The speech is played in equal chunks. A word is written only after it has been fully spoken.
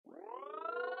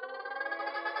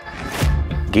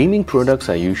Gaming products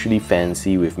are usually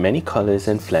fancy with many colors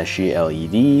and flashy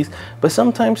LEDs, but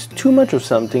sometimes too much of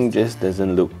something just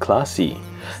doesn't look classy.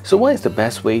 So what is the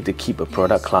best way to keep a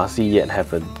product classy yet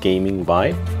have a gaming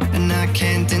vibe? And I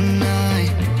can't deny,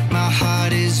 my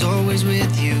heart is always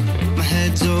with you. My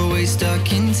head's always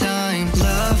stuck in time.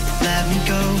 Love, let me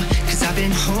go, cause I've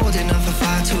been holding on for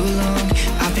far too long.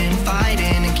 I've been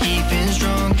fighting and keeping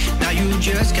strong. Now you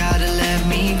just gotta let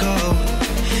me go.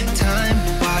 Time,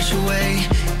 wash away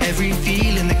every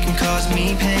feeling that can cause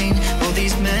me pain. All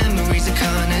these memories I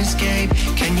can't escape.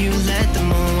 Can you let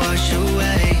them all wash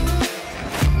away?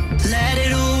 Let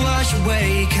it all wash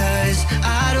away, cause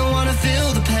I don't wanna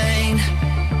feel the pain.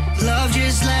 Love,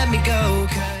 just let me go.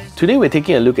 Today we're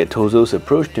taking a look at Tozo's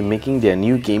approach to making their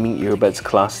new gaming earbuds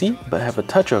classy, but have a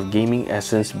touch of gaming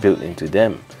essence built into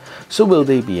them. So will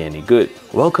they be any good?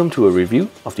 Welcome to a review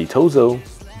of the Tozo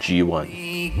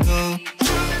G1.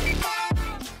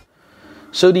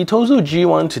 So the Tozo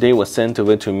G1 today was sent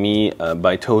over to me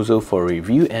by Tozo for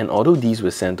review, and although these were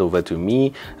sent over to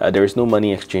me, there is no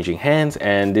money exchanging hands,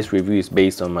 and this review is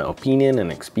based on my opinion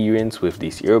and experience with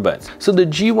these earbuds. So the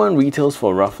G1 retails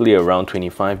for roughly around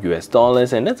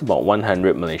 $25 and that's about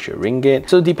 100 Malaysia ringgit.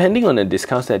 So depending on the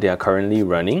discounts that they are currently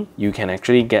running, you can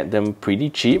actually get them pretty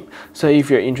cheap. So if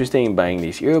you're interested in buying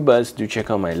these earbuds, do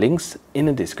check out my links in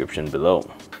the description below.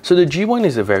 So the G1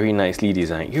 is a very nicely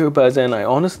designed earbuds, and I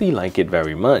honestly like it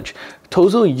very much.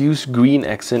 Tozo used green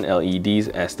accent LEDs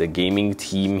as the gaming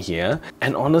theme here,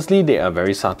 and honestly they are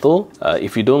very subtle.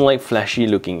 If you don't like flashy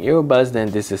looking earbuds, then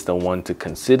this is the one to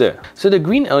consider. So the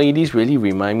green LEDs really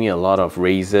remind me a lot of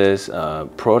Razer's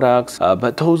products,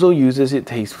 but Tozo uses it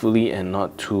tastefully and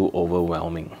not too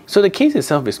overwhelming. So the case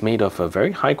itself is made of a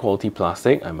very high quality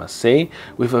plastic, I must say,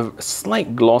 with a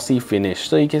slight glossy finish.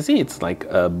 So you can see it's like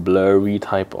a blurry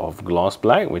type of gloss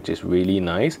black, which is really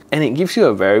nice, and it gives you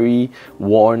a very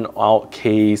worn out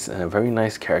case and very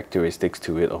nice characteristics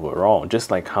to it overall, just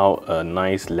like how a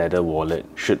nice leather wallet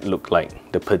should look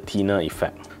like, the patina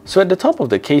effect. So at the top of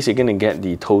the case, you're going to get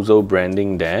the Tozo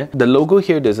branding there. The logo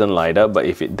here doesn't light up, but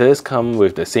if it does come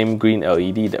with the same green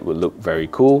LED, that would look very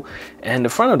cool. And the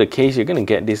front of the case, you're going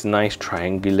to get this nice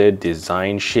triangular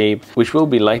design shape, which will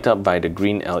be lit up by the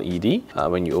green LED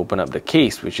when you open up the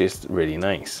case, which is really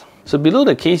nice. So below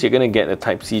the case, you're going to get a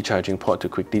Type-C charging port to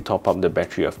quickly top up the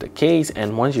battery of the case,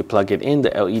 and once you plug it in,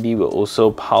 the LED will also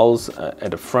pulse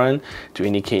at the front to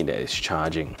indicate that it's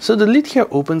charging. So the lid here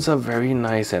opens up very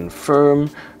nice and firm,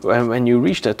 and when you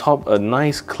reach the top, a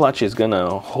nice clutch is going to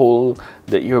hold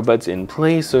the earbuds in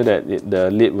place so that the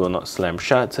lid will not slam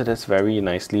shut, so that's very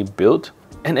nicely built.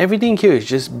 And everything here is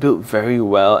just built very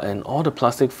well, and all the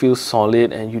plastic feels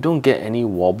solid and you don't get any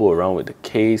wobble around with the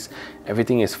case.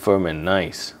 Everything is firm and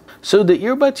nice. So the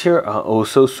earbuds here are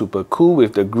also super cool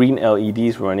with the green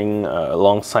LEDs running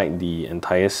alongside the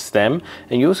entire stem,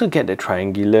 and you also get the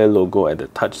triangular logo at the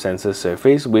touch sensor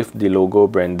surface with the logo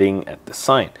branding at the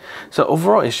side. So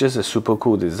overall, it's just a super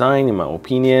cool design in my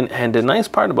opinion, and the nice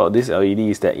part about this LED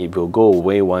is that it will go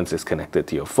away once it's connected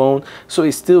to your phone, so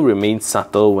it still remains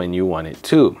subtle when you want it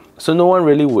to. So no one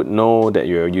really would know that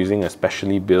you're using a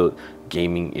specially built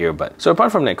gaming earbud. So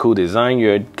apart from that cool design,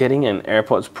 you're getting an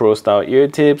AirPods Pro style ear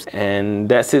tips, and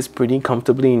that sits pretty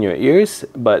comfortably in your ears,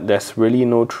 but there's really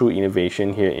no true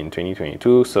innovation here in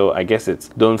 2022, so I guess it's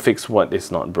don't fix what is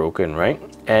not broken, right?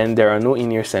 And there are no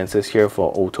in-ear sensors here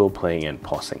for auto playing and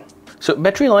pausing. So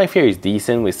battery life here is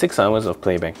decent with 6 hours of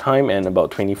playback time and about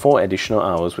 24 additional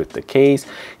hours with the case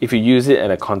if you use it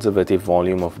at a conservative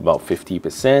volume of about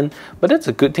 50%. But that's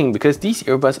a good thing because these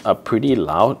earbuds are pretty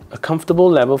loud. A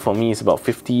comfortable level for me is about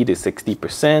 50 to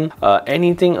 60%.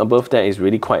 Anything above that is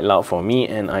really quite loud for me,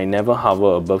 and I never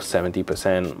hover above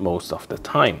 70% most of the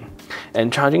time.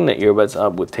 And charging the earbuds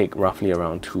up would take roughly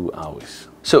around 2 hours.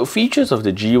 So features of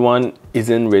the G1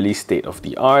 isn't really state of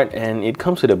the art, and it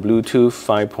comes with a Bluetooth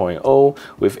 5.0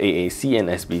 with AAC and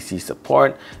SBC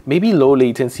support. Maybe low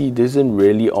latency doesn't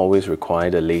really always require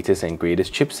the latest and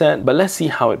greatest chipset, but let's see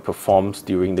how it performs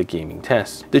during the gaming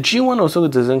test. The G1 also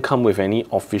doesn't come with any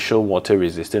official water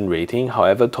resistant rating,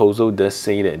 however Tozo does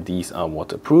say that these are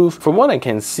waterproof. From what I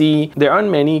can see, there aren't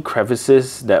many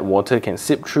crevices that water can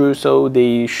seep through, so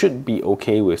they should be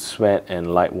okay with sweat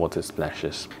and light water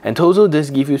splashes. And Tozo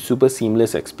does give you super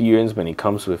seamless experience when it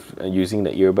comes with using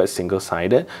the earbuds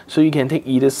single-sided, so you can take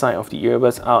either side of the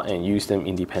earbuds out and use them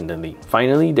independently.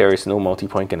 Finally, there is no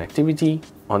multi-point connectivity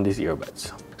on these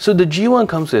earbuds. So the G1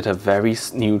 comes with a very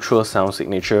neutral sound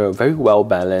signature, very well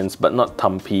balanced but not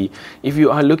thumpy. If you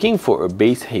are looking for a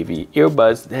bass heavy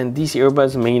earbuds, then these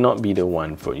earbuds may not be the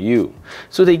one for you.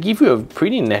 So they give you a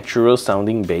pretty natural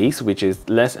sounding bass, which is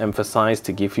less emphasized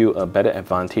to give you a better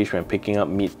advantage when picking up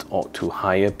mid or to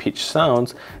higher pitch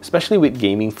sounds, especially with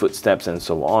gaming footsteps and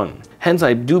so on. Hence,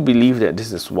 I do believe that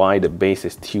this is why the bass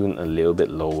is tuned a little bit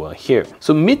lower here.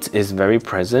 So mid is very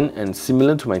present, and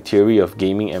similar to my theory of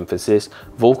gaming emphasis,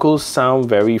 vocals sound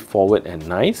very forward and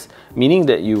nice, meaning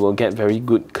that you will get very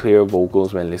good clear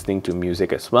vocals when listening to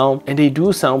music as well, and they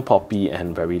do sound poppy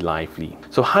and very lively.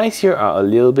 So highs here are a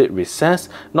little bit recessed,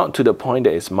 not to the point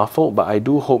that it's muffled, but I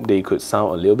do hope they could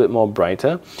sound a little bit more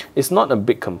brighter. It's not a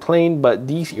big complaint, but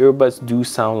these earbuds do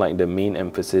sound like the main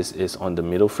emphasis is on the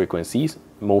middle frequencies,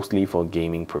 mostly for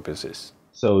gaming purposes.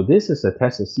 So this is a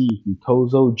test to see if the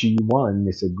Tozo G1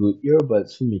 is a good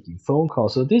earbuds for making phone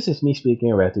calls. So this is me speaking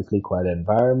in a relatively quiet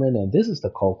environment, and this is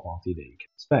the call quality that you can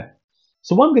expect.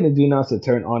 So what I'm going to do now is to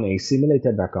turn on a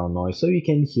simulated background noise so you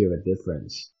can hear a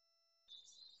difference.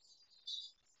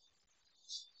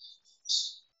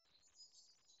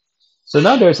 So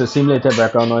now there's a simulated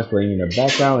background noise playing in the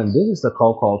background, and this is the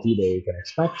call quality that you can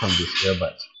expect from these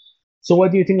earbuds. So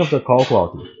what do you think of the call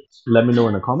quality? Let me know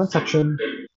in the comment section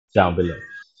down below.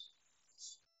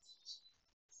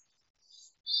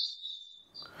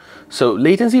 So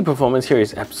latency performance here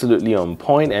is absolutely on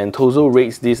point, and Tozo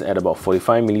rates this at about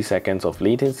 45 milliseconds of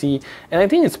latency, and I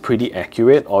think it's pretty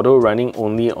accurate. Although running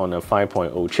only on a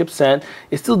 5.0 chipset,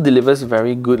 it still delivers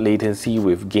very good latency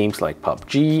with games like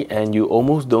PUBG, and you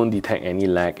almost don't detect any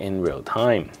lag in real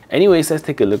time. Anyways, let's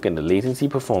take a look at the latency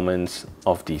performance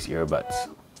of these earbuds.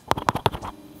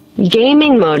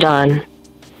 Gaming mode on.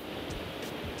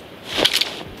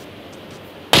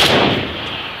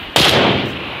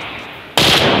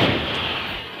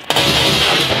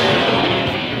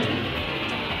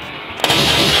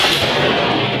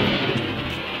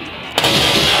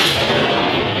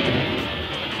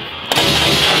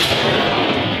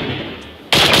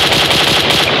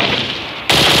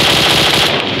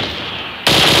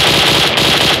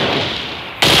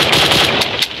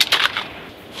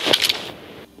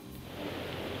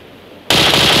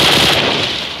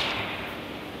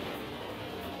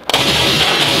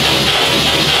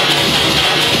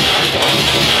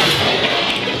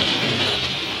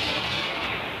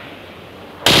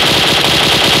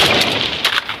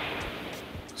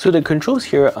 So the controls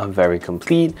here are very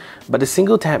complete, but the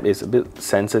single tap is a bit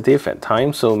sensitive at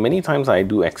times, so many times I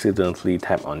do accidentally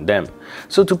tap on them.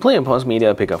 So to play and pause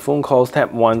media, pick up phone calls,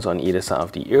 tap once on either side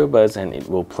of the earbuds and it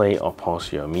will play or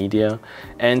pause your media.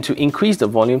 And to increase the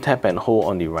volume, tap and hold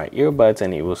on the right earbuds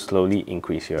and it will slowly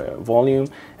increase your volume,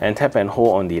 and tap and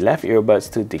hold on the left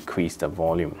earbuds to decrease the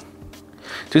volume.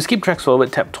 To skip tracks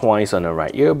forward, tap twice on the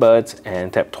right earbuds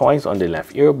and tap twice on the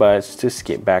left earbuds to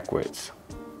skip backwards.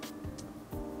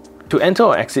 To enter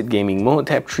or exit gaming mode,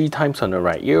 tap 3 times on the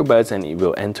right earbuds and it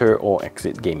will enter or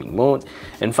exit gaming mode.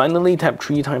 And finally, tap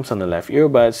 3 times on the left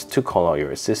earbuds to call out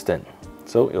your assistant.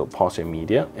 So it will pause your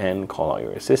media and call out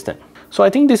your assistant. So I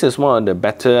think this is one of the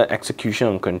better execution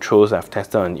on controls I've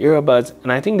tested on earbuds,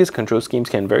 and I think these control schemes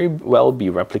can very well be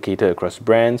replicated across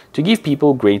brands to give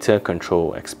people greater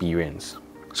control experience.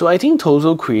 So I think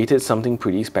Tozo created something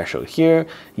pretty special here.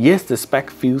 Yes, the spec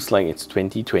feels like it's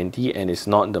 2020 and it's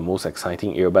not the most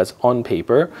exciting earbuds on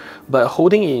paper, but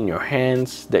holding it in your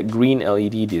hands, that green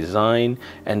LED design,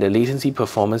 and the latency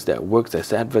performance that works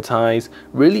as advertised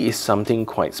really is something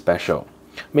quite special,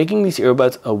 making these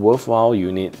earbuds a worthwhile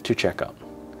unit to check out.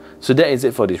 So that is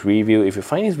it for this review. If you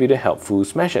find this video helpful,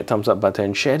 smash that thumbs up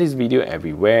button, share this video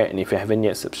everywhere, and if you haven't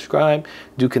yet subscribed,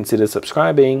 do consider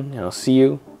subscribing, and I'll see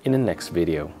you in the next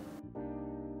video.